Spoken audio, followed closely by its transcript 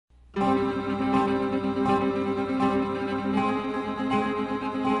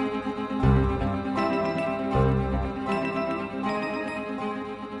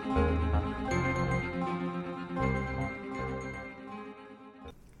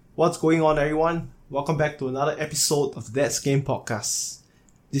What's going on, everyone? Welcome back to another episode of That's Game Podcast.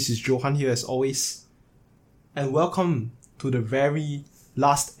 This is Johan here as always, and welcome to the very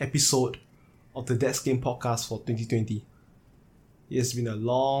last episode of the That's Game Podcast for 2020. It has been a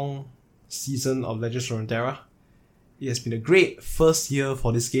long season of Legends of Runeterra. It has been a great first year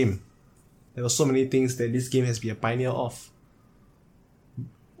for this game. There were so many things that this game has been a pioneer of.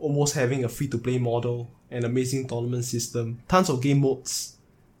 Almost having a free-to-play model, an amazing tournament system, tons of game modes,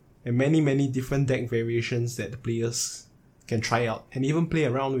 and many different deck variations that the players can try out and even play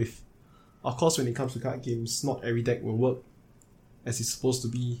around with. Of course, when it comes to card games, not every deck will work as it's supposed to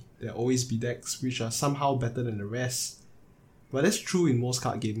be. There will always be decks which are somehow better than the rest. But that's true in most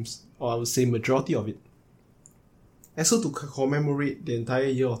card games, or I would say majority of it. And so to commemorate the entire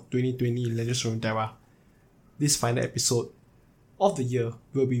year of 2020 in Legends of Runeterra, this final episode of the year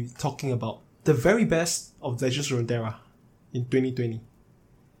we'll be talking about the very best of Legends of Runeterra in 2020.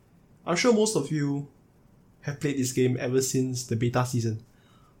 I'm sure most of you have played this game ever since the beta season,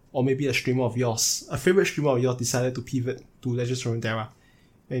 or maybe a streamer of yours, a favorite streamer of yours decided to pivot to Legends of Runeterra,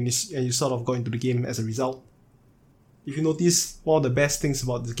 and you sort of got into the game as a result. If you notice, one of the best things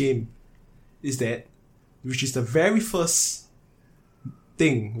about this game is that, which is the very first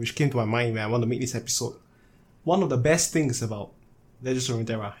thing which came to my mind when I want to make this episode, one of the best things about Legends of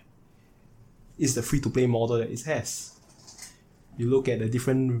Runeterra is the free-to-play model that it has. You look at the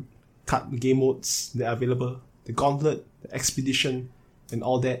different card game modes that are available, the Gauntlet, the Expedition, and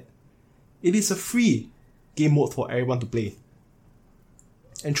all that. It is a free game mode for everyone to play.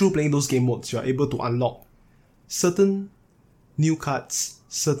 And through playing those game modes, you are able to unlock certain new cards,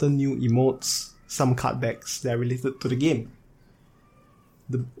 certain new emotes, some card backs that are related to the game.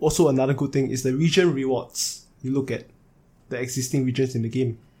 Also another good thing is the region rewards. You look at the existing regions in the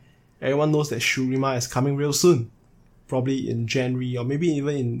game. Everyone knows that Shurima is coming real soon. Probably in January or maybe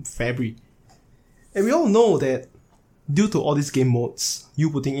even in February. And we all know that due to all these game modes, you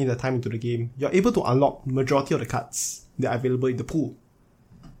putting in the time into the game, you're able to unlock the majority of the cards that are available in the pool.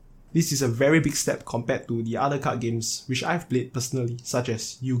 This is a very big step compared to the other card games which I've played personally, such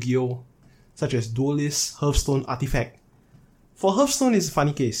as Yu-Gi-Oh!, such as Duelist, Hearthstone, Artifact. For Hearthstone, it's a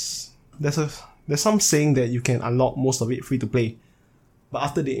funny case. There's some saying that you can unlock most of it free to play. But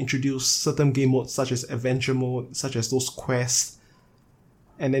after they introduced certain game modes such as adventure mode, such as those quests,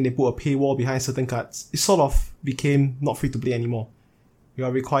 and then they put a paywall behind certain cards, it sort of became not free to play anymore. You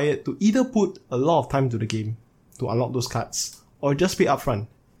are required to either put a lot of time into the game to unlock those cards, or just pay upfront.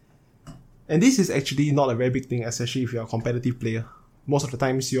 And this is actually not a very big thing, especially if you're a competitive player. Most of the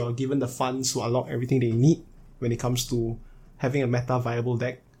times you are given the funds to unlock everything that you need when it comes to having a meta viable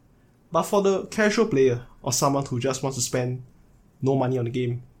deck. But for the casual player, or someone who just wants to spend no money on the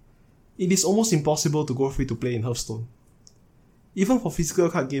game, it is almost impossible to go free to play in Hearthstone. Even for physical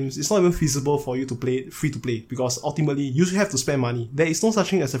card games, it's not even feasible for you to play free to play because ultimately you have to spend money. There is no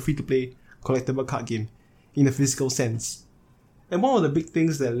such thing as a free to play collectible card game in the physical sense. And one of the big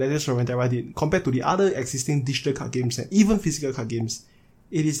things that Legends of Runeterra did compared to the other existing digital card games and even physical card games,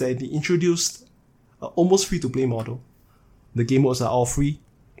 it is that they introduced an almost free to play model. The game modes are all free.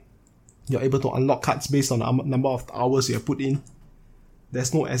 You're able to unlock cards based on the number of hours you have put in.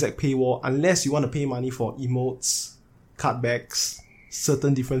 There's no exact paywall unless you want to pay money for emotes, card backs,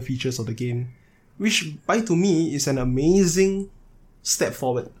 certain different features of the game, which to me is an amazing step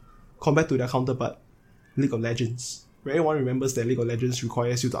forward compared to their counterpart, League of Legends, where everyone remembers that League of Legends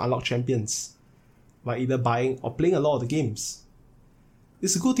requires you to unlock champions by either buying or playing a lot of the games.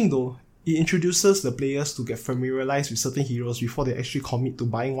 It's a good thing though, it introduces the players to get familiarized with certain heroes before they actually commit to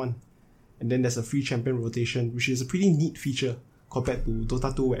buying one. And then there's a free champion rotation, which is a pretty neat feature compared to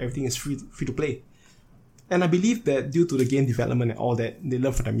Dota 2 where everything is free to play. And I believe that due to the game development and all that, they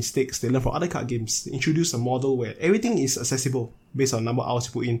learn from their mistakes, they learn from other card games, they introduce a model where everything is accessible based on the number of hours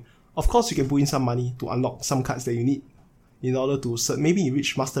you put in. Of course, you can put in some money to unlock some cards that you need in order to maybe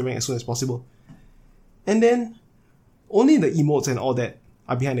reach master rank as soon as possible. And then, only the emotes and all that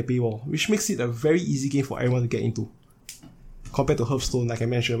are behind the paywall, which makes it a very easy game for everyone to get into. Compared to Hearthstone, like I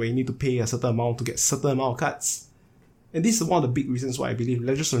mentioned, where you need to pay a certain amount to get a certain amount of cards. And this is one of the big reasons why I believe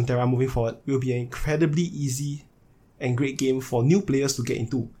Legends of Runeterra moving forward will be an incredibly easy and great game for new players to get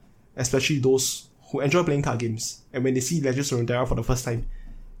into, especially those who enjoy playing card games, and when they see Legends of Runeterra for the first time,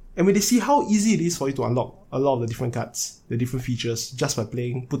 and when they see how easy it is for you to unlock a lot of the different cards, the different features, just by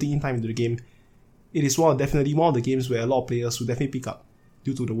putting in time into the game, it is definitely one of the games where a lot of players will definitely pick up,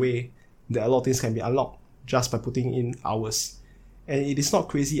 due to the way that a lot of things can be unlocked just by putting in hours. And it is not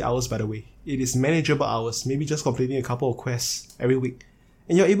crazy hours, by the way. It is manageable hours, maybe just completing a couple of quests every week.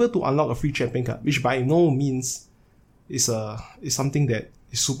 And you're able to unlock a free champion card, which by no means is something that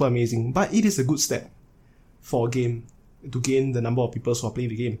is super amazing, but it is a good step for a game to gain the number of people who are playing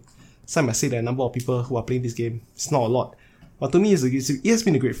the game. Some might say that the number of people who are playing this game is not a lot, but to me it has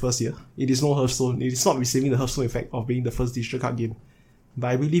been a great first year. It is no Hearthstone, it is not receiving the Hearthstone effect of being the first digital card game, but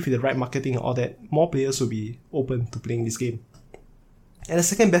I believe with the right marketing and all that, more players will be open to playing this game. And the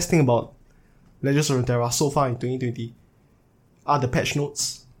second best thing about Legends of Runeterra so far in 2020 are the patch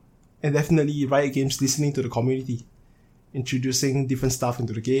notes, and definitely Riot Games listening to the community, introducing different stuff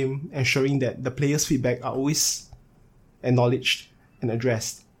into the game, ensuring that the players' feedback are always acknowledged and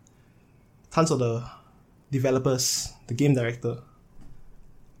addressed. Tons of the developers, the game director,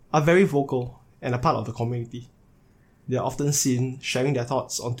 are very vocal and a part of the community. They are often seen sharing their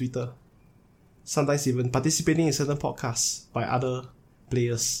thoughts on Twitter, sometimes even participating in certain podcasts by other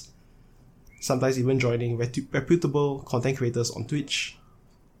players, sometimes even joining reputable content creators on Twitch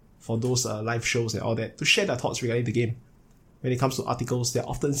for those live shows and all that to share their thoughts regarding the game. When it comes to articles, they're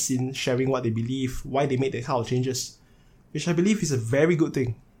often seen sharing what they believe, why they made the kind of changes, which I believe is a very good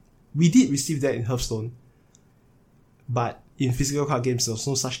thing. We did receive that in Hearthstone, but in physical card games there was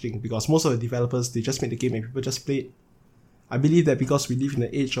no such thing because most of the developers, they just made the game and people just play it. I believe that because we live in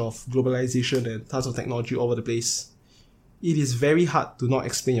the age of globalization and tons of technology all over the place, it is very hard to not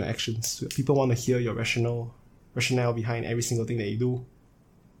explain your actions. People want to hear your rationale behind every single thing that you do.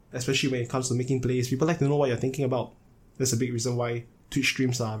 Especially when it comes to making plays, people like to know what you're thinking about. That's a big reason why Twitch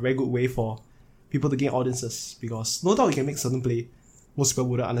streams are a very good way for people to gain audiences, because no doubt you can make certain play, most people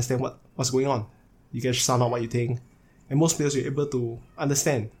wouldn't understand what's going on. You can just sound out what you think, and most players are able to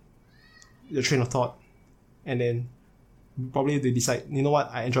understand your train of thought, and then probably they decide, you know what,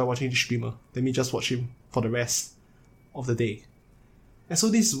 I enjoy watching this streamer, let me just watch him for the rest of the day. And so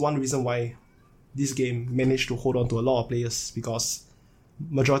this is one reason why this game managed to hold on to a lot of players, because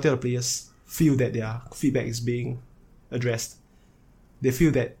majority of the players feel that their feedback is being addressed. They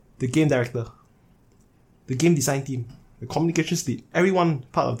feel that the game director, the game design team, the communications lead, everyone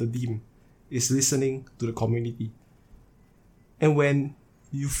part of the team is listening to the community. And when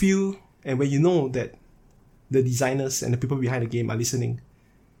you feel and when you know that the designers and the people behind the game are listening,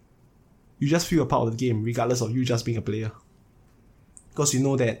 you just feel a part of the game regardless of you just being a player. Because you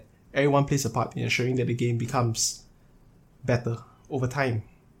know that everyone plays a part in ensuring that the game becomes better over time.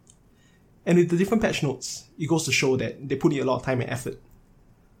 And with the different patch notes, it goes to show that they put in a lot of time and effort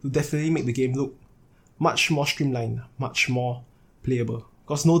to definitely make the game look much more streamlined, much more playable.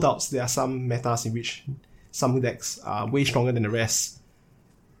 Because no doubts there are some metas in which some decks are way stronger than the rest.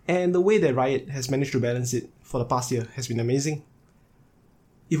 And the way that Riot has managed to balance it for the past year has been amazing.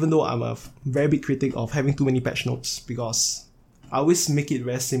 Even though I'm a very big critic of having too many patch notes, because I always make it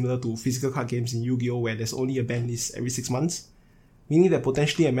very similar to physical card games in Yu-Gi-Oh! Where there's only a ban list every 6 months, meaning that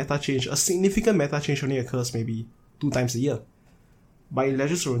potentially a significant meta change only occurs maybe 2 times a year. But in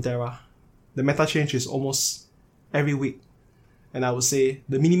Legends of Runeterra, the meta change is almost every week, and I would say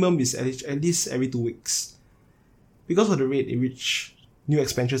the minimum is at least every 2 weeks. Because of the rate in which new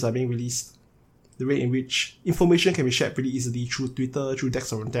expansions are being released, the rate in which information can be shared pretty easily through Twitter, through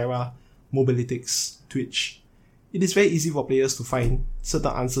Decks of Runeterra, Mobalytics, Twitch, it is very easy for players to find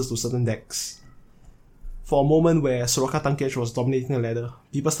certain answers to certain decks. For a moment where Soraka Tankage was dominating the ladder,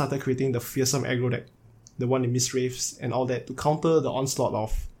 people started creating the fearsome aggro deck, the one in Mist Wraiths and all that, to counter the onslaught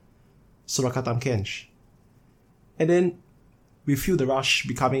of Soraka Tankage. And then, with Feel the Rush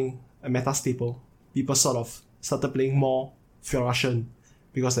becoming a meta staple, people sort of started playing more Fear Russian,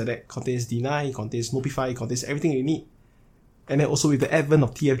 because the deck contains Deny, contains Notify, contains everything you need. And then also with the advent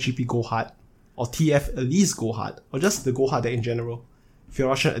of TFGP Go Hard, or TF Elise Go Hard, or just the Go Hard deck in general, Fear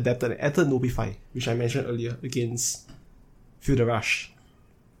Russian adapted and added Notify, which I mentioned earlier, against Feel the Rush.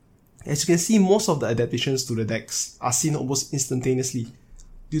 As you can see, most of the adaptations to the decks are seen almost instantaneously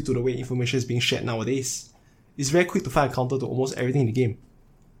due to the way information is being shared nowadays. It's very quick to find a counter to almost everything in the game.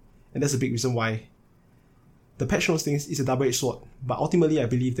 And that's a big reason why the patch notes thing is a double-edged sword, but ultimately I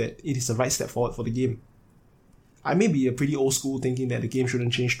believe that it is the right step forward for the game. I may be a pretty old school thinking that the game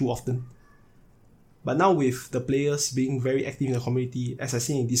shouldn't change too often, but now with the players being very active in the community, as I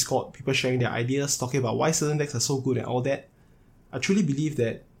see in Discord, people sharing their ideas, talking about why certain decks are so good and all that, I truly believe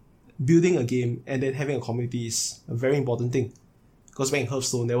that building a game and then having a community is a very important thing. Because back in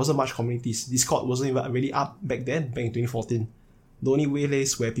Hearthstone, there wasn't much communities. Discord wasn't even really up back then, back in 2014. The only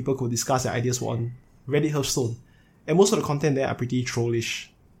waylays where people could discuss their ideas were on Reddit Hearthstone. And most of the content there are pretty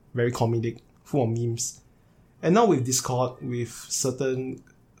trollish, very comedic, full of memes. And now with Discord, with certain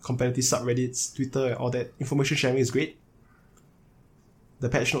competitive subreddits, Twitter and all that, information sharing is great. The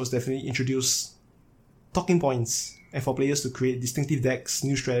patch notes definitely introduce talking points and for players to create distinctive decks,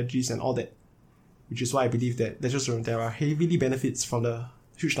 new strategies and all that. Which is why I believe that Legends of Runeterra heavily benefits from the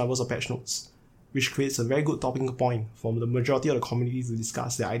huge numbers of patch notes, which creates a very good topping point for the majority of the community to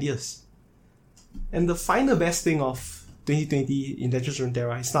discuss their ideas. And the final best thing of 2020 in Legends of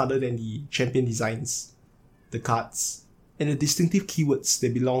Runeterra is none other than the champion designs, the cards, and the distinctive keywords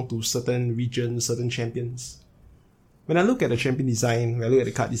that belong to certain regions, certain champions. When I look at the champion design, when I look at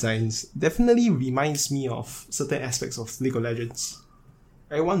the card designs, it definitely reminds me of certain aspects of League of Legends.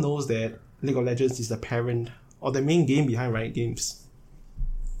 Everyone knows that League of Legends is the parent or the main game behind Riot Games.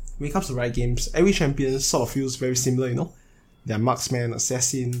 When it comes to Riot Games, every champion sort of feels very similar, you know? They're marksman,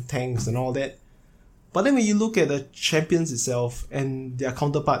 assassin, tanks, and all that. But then when you look at the champions itself and their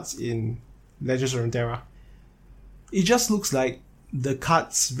counterparts in Legends of Runeterra, it just looks like the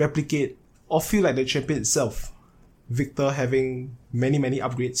cards replicate or feel like the champion itself. Victor having many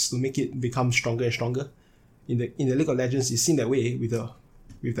upgrades to make it become stronger and stronger. In the League of Legends, it's seen that way with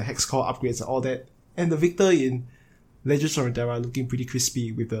the Hex core upgrades and all that. And the Victor in Legends of Runeterra looking pretty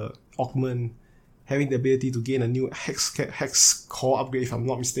crispy with the augment, having the ability to gain a new Hex core upgrade if I'm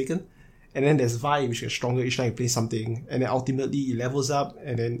not mistaken. And then there's Vi, which gets stronger each time you play something. And then ultimately it levels up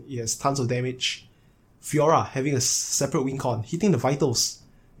and then it has tons of damage. Fiora having a separate win con, hitting the vitals,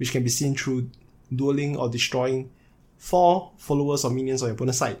 which can be seen through dueling or destroying 4 followers or minions on your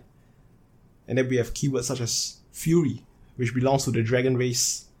opponent's side. And then we have keywords such as Fury, which belongs to the dragon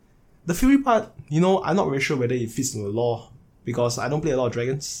race. The Fury part, I'm not very sure whether it fits into the lore, because I don't play a lot of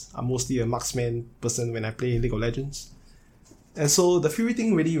dragons. I'm mostly a marksman person when I play League of Legends. And so the Fury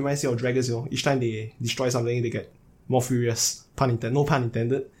thing really reminds me of dragons, Each time they destroy something, they get more furious, no pun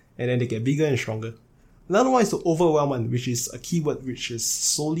intended, and then they get bigger and stronger. Another one is the Overwhelm one, which is a keyword which is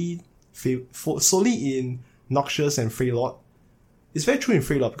solely in Noxious and Freylord. It's very true in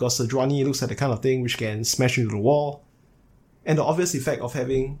Freylord because Sejuani looks like the kind of thing which can smash into the wall. And the obvious effect of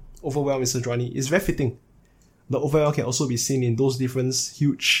having Overwhelm in Sejuani is very fitting. The Overwhelm can also be seen in those different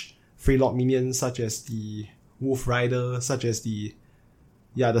huge Freylord minions such as the Wolf Rider, such as the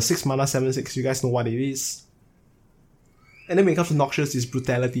 6 mana 7/6, you guys know what it is. And then when it comes to Noxious, it's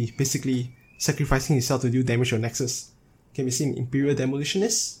brutality, basically sacrificing himself to deal damage to your Nexus. Can be seen in Imperial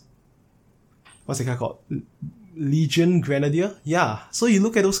Demolitionist. What's the card called? Legion Grenadier? Yeah, so you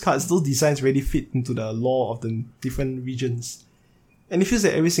look at those cards, those designs really fit into the lore of the different regions. And it feels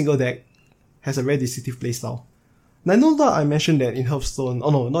that every single deck has a very distinctive playstyle. Now I know that I mentioned that in Hearthstone,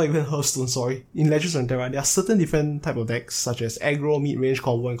 not even Hearthstone, sorry, in Legends of Runeterra, there are certain different type of decks such as aggro, mid-range,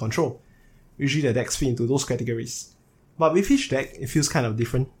 combo, and control. Usually the decks fit into those categories. But with each deck, it feels kind of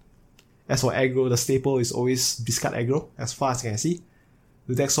different. As for aggro, the staple is always discard aggro, as far as I can see.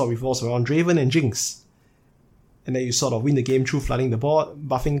 The deck sort of revolves around Draven and Jinx. And then you sort of win the game through flooding the board,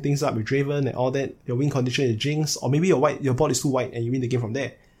 buffing things up with Draven and all that. Your win condition is Jinx, or maybe your board is too wide and you win the game from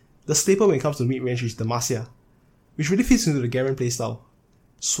there. The staple when it comes to mid-range is Demacia, which really fits into the Garen playstyle.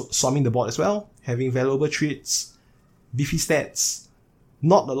 Swarming the board as well, having valuable traits, beefy stats,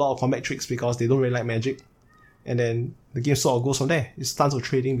 not a lot of combat tricks because they don't really like magic. And then the game sort of goes from there. It's tons of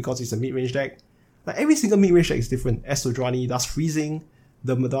trading because it's a mid-range deck. Like every single mid-range deck is different. As Sejuani does freezing,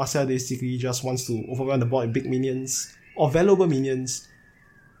 the Demacia basically just wants to overrun the board with big minions, or valuable minions.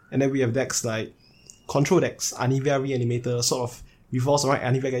 And then we have decks like control decks, Anivia Reanimator sort of revolves around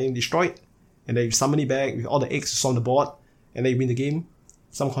Anivia getting destroyed, and then you summon it back with all the eggs to storm the board, and then you win the game.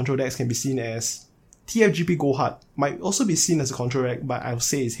 Some control decks can be seen as TFGP Gohard, might also be seen as a control deck, but I would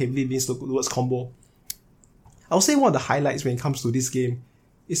say it's heavily leans towards combo. I would say one of the highlights when it comes to this game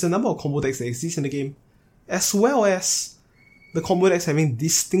is the number of combo decks that exist in the game, as well as the combo decks having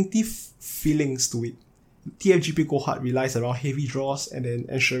distinctive feelings to it. TFGP Gohard relies around heavy draws and then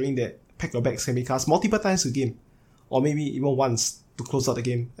ensuring that Pack Your Bags can be cast multiple times a game, or maybe even once to close out the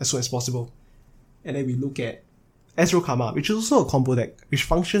game as soon as possible. And then we look at Ezreal Karma, which is also a combo deck, which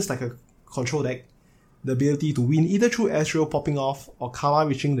functions like a control deck. The ability to win either through Ezreal popping off or Karma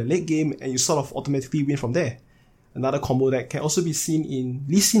reaching the late game and you sort of automatically win from there. Another combo deck can also be seen in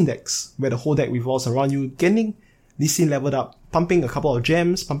Lee Sin decks, where the whole deck revolves around you getting Lee Sin leveled up, pumping a couple of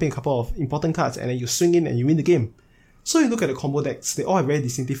gems, pumping a couple of important cards, and then you swing in and you win the game. So you look at the combo decks, they all have very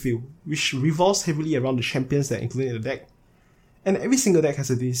distinctive feel, which revolves heavily around the champions that are included in the deck. And every single deck has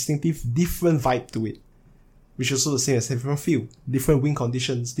a distinctive different vibe to it, which is also the same as different feel, different win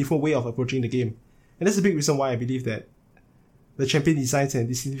conditions, different way of approaching the game. And that's a big reason why I believe that the champion designs and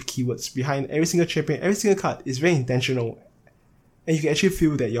distinctive keywords behind every single champion, every single card is very intentional. And you can actually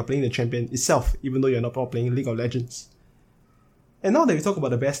feel that you're playing the champion itself, even though you're not playing League of Legends. And now that we talk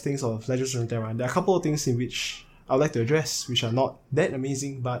about the best things of Legends of Runeterra, there are a couple of things in which I would like to address, which are not that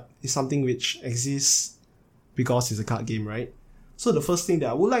amazing, but it's something which exists because it's a card game, right? So the first thing that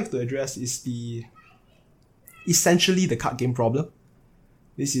I would like to address is essentially the card game problem.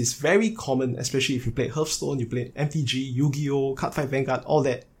 This is very common, especially if you played Hearthstone, you played MTG, Yu-Gi-Oh!, Cardfight Vanguard, all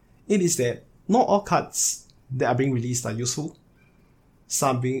that. It is that not all cards that are being released are useful.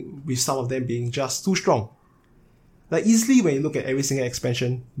 Some of them being just too strong. Like easily when you look at every single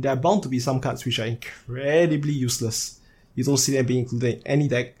expansion, there are bound to be some cards which are incredibly useless. You don't see them being included in any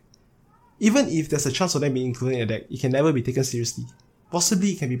deck. Even if there's a chance of them being included in a deck, it can never be taken seriously.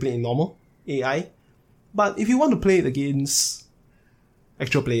 Possibly it can be played in normal, AI, but if you want to play it against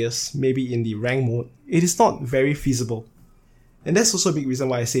actual players, maybe in the rank mode, it is not very feasible. And that's also a big reason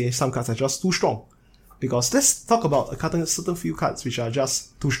why I say some cards are just too strong. Because let's talk about a certain few cards which are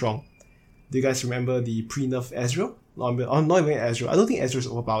just too strong. Do you guys remember the pre-nerf Ezreal? Not even Ezreal. I don't think Ezreal is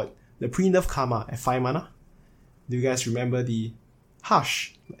overpowered. The pre-nerf Karma at 5 mana. Do you guys remember the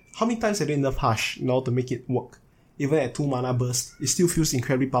Hush? How many times have they nerfed Hush in order to make it work? Even at 2 mana burst, it still feels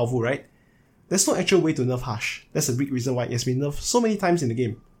incredibly powerful, right? There's no actual way to nerf Hush. That's a big reason why it has been nerfed so many times in the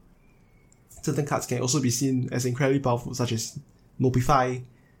game. Certain cards can also be seen as incredibly powerful, such as Notify,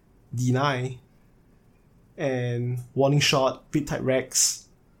 Deny, and Warning Shot, Riptide Rex,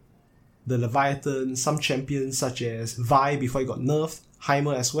 the Leviathan, some champions such as Vi before it got nerfed,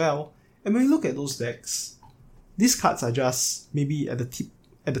 Heimer as well. And when you look at those decks, these cards are just maybe at the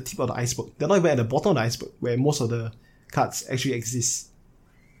tip of the iceberg. They're not even at the bottom of the iceberg, where most of the cards actually exist.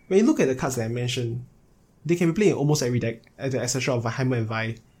 When you look at the cards that I mentioned, they can be played in almost every deck, at the exception of Heimer and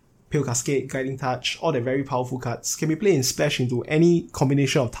Vi. Pale Cascade, Guiding Touch, all the very powerful cards can be played in Splash into any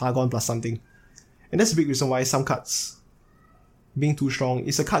combination of Targon plus something. And that's a big reason why some cards being too strong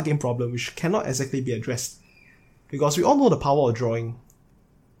is a card game problem which cannot exactly be addressed. Because we all know the power of drawing,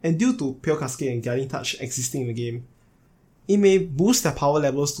 and due to Pale Cascade and Guiding Touch existing in the game, it may boost their power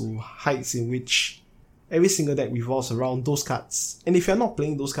levels to heights in which every single deck revolves around those cards. And if you're not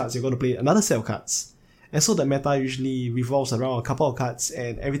playing those cards, you're going to play another set of cards. And so the meta usually revolves around a couple of cards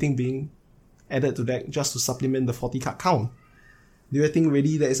and everything being added to deck just to supplement the 40 card count. Do you think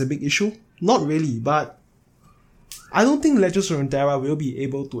really that is a big issue? Not really, but I don't think Legends of Runeterra will be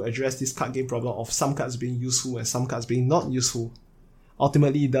able to address this card game problem of some cards being useful and some cards being not useful.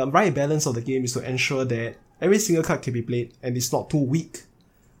 Ultimately, the right balance of the game is to ensure that every single card can be played and it's not too weak.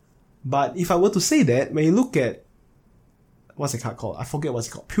 But if I were to say that, when you look at what's the card called? I forget what's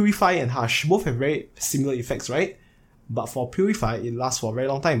it called. Purify and Hush. Both have very similar effects, right? But for Purify, it lasts for a very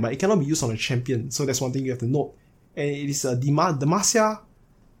long time, but it cannot be used on a champion. So that's one thing you have to note. And it is a Demacia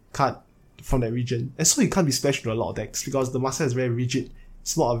card from that region. And so you can't be splashed with a lot of decks because Demacia is very rigid.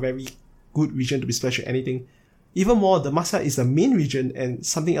 It's not a very good region to be splashed with anything. Even more, Demacia is the main region and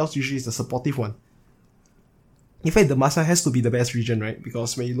something else usually is the supportive one. In fact, Demacia has to be the best region, right?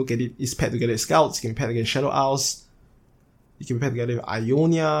 Because when you look at it, it's paired together with Scouts, it can be paired against Shadow Owls, you can pair together with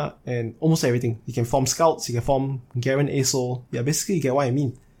Ionia and almost everything. You can form Scouts, you can form Garen Aesol. Yeah, basically you get what I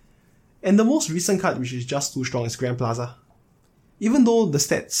mean. And the most recent card which is just too strong is Grand Plaza. Even though the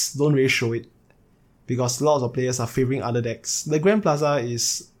stats don't really show it, because lots of players are favoring other decks, the Grand Plaza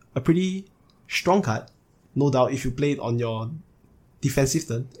is a pretty strong card. No doubt if you play it on your defensive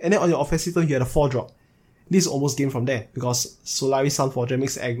turn, and then on your offensive turn you had a 4-drop. This is almost game from there, because Solaris Sunforger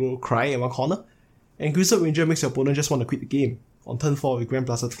makes aggro cry in one corner, and Grizzled Ranger makes your opponent just want to quit the game on turn 4 with Grand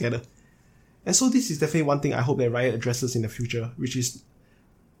Plaza together. And so this is definitely one thing I hope that Riot addresses in the future, which is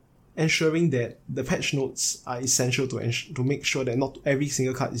ensuring that the patch notes are essential to make sure that not every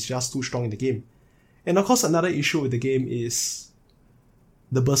single card is just too strong in the game. And of course another issue with the game is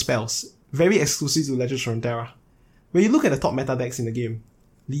the burst spells, very exclusive to Legends of Runeterra. When you look at the top meta decks in the game,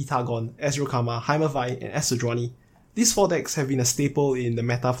 Lee Targon, Ezreal Karma, Heimer Vi, and Esther, these 4 decks have been a staple in the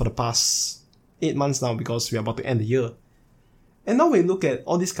meta for the past 8 months now because we're about to end the year. And now when you look at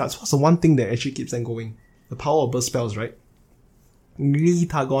all these cards, what's the one thing that actually keeps them going? The power of burst spells, right? Lee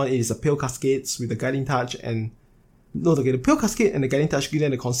Targon is the Pale Cascades with the Guiding Touch and... the Pale Cascade and the Guiding Touch give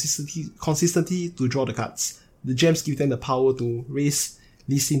them the consistency to draw the cards. The gems give them the power to raise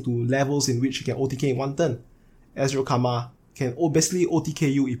Lee Sin to levels in which you can OTK in one turn. Ezreal Karma can basically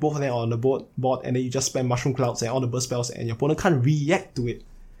OTK you if both of them are on the board and then you just spam Mushroom Clouds and all the burst spells and your opponent can't react to it.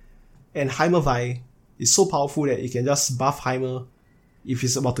 And Heimer Vi is so powerful that you can just buff Heimer if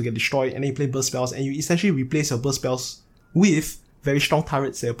he's about to get destroyed and then you play burst spells and you essentially replace your burst spells with very strong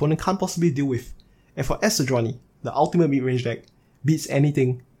turrets that your opponent can't possibly deal with. And for Esther, the ultimate mid-range deck beats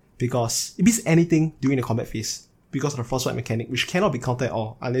anything because it beats anything during the combat phase because of the Frostbite mechanic, which cannot be countered at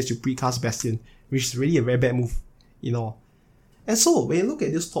all unless you precast Bastion, which is really a very bad move, And so, when you look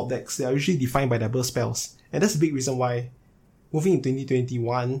at these top decks, they are usually defined by their burst spells. And that's a big reason why, moving in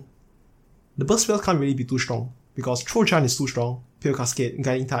 2021, the burst spells can't really be too strong. Because Trojan is too strong, Pale Cascade,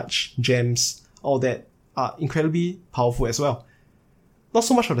 Guiding Touch, Gems, all that are incredibly powerful as well. Not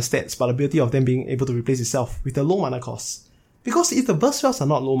so much of the stats, but the ability of them being able to replace itself with a low mana cost. Because if the burst spells are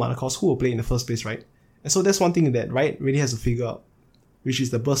not low mana cost, who will play in the first place, right? And so that's one thing that Riot really has to figure out, which is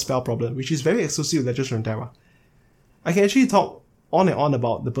the burst spell problem, which is very exclusive to Legends of Runeterra. I can actually talk on and on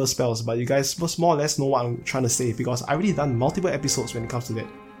about the burst spells, but you guys must more or less know what I'm trying to say, because I've already done multiple episodes when it comes to that.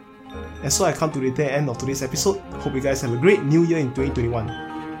 And so I come to the tail end of today's episode. Hope you guys have a great new year in 2021.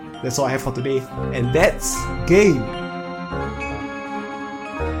 That's all I have for today, and that's game!